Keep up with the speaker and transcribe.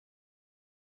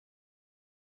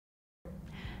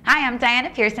Hi, I'm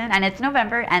Diana Pierson, and it's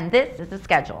November, and this is the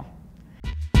schedule.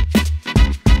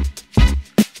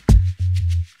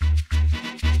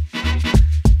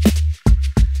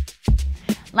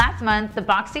 Last month, the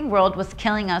boxing world was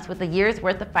killing us with a year's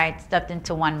worth of fights stuffed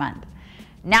into 1 month.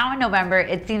 Now in November,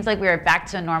 it seems like we are back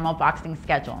to a normal boxing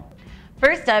schedule.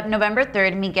 First up, November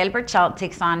 3rd, Miguel Berchelt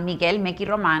takes on Miguel Mickey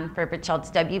Roman for Berchelt's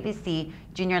WBC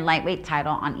junior lightweight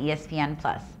title on ESPN+.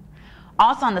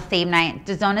 Also on the same night,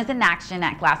 DAZN is in action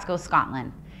at Glasgow,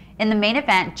 Scotland. In the main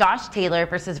event, Josh Taylor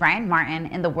versus Ryan Martin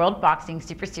in the World Boxing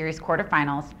Super Series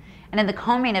quarterfinals, and in the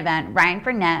co-main event, Ryan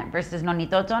Burnett versus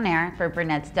Nonito Donaire for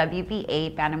Burnett's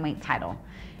WBA bantamweight title,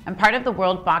 and part of the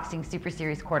World Boxing Super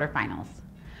Series quarterfinals.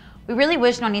 We really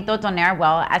wish Nonito Donaire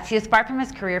well, as he is far from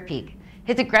his career peak.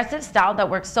 His aggressive style that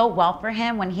worked so well for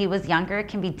him when he was younger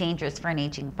can be dangerous for an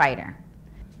aging fighter.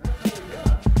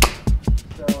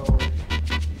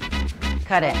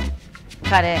 Cut it.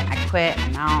 Cut it. I quit.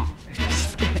 I'm out.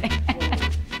 Just kidding.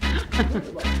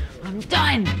 I'm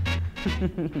done.